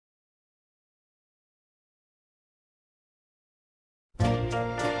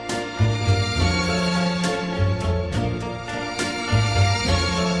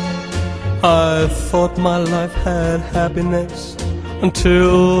I thought my life had happiness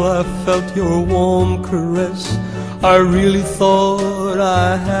until I felt your warm caress. I really thought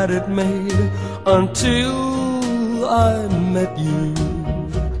I had it made until I met you.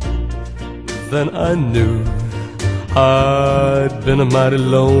 Then I knew I'd been a mighty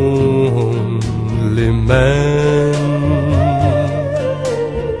lonely man.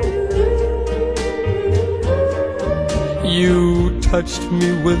 You touched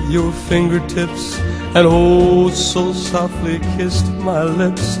me with your fingertips and oh, so softly kissed my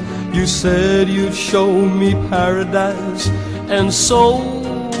lips. You said you'd show me paradise, and so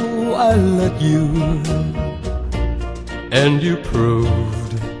I let you. And you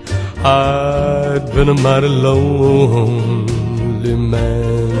proved I'd been a mighty lonely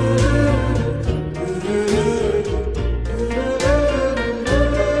man.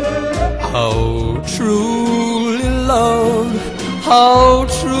 How truly loved, how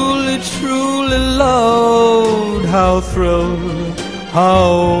truly, truly loved, how thrilled,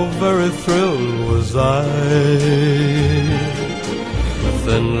 how very thrilled was I.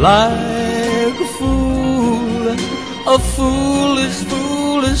 Then like a fool, a foolish,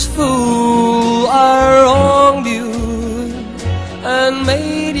 foolish fool, I wronged you and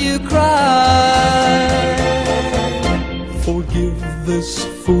made you cry. Forgive this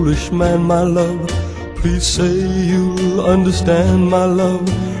foolish man, my love. Please say you'll understand, my love.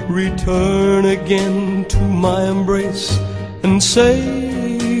 Return again to my embrace and say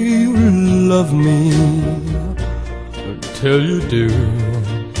you love me. Till you do,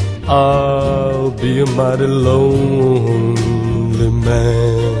 I'll be a mighty lonely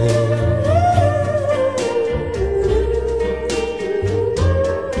man.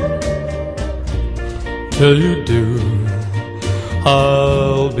 Till you do,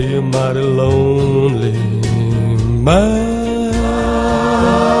 I'll be a mighty lonely man.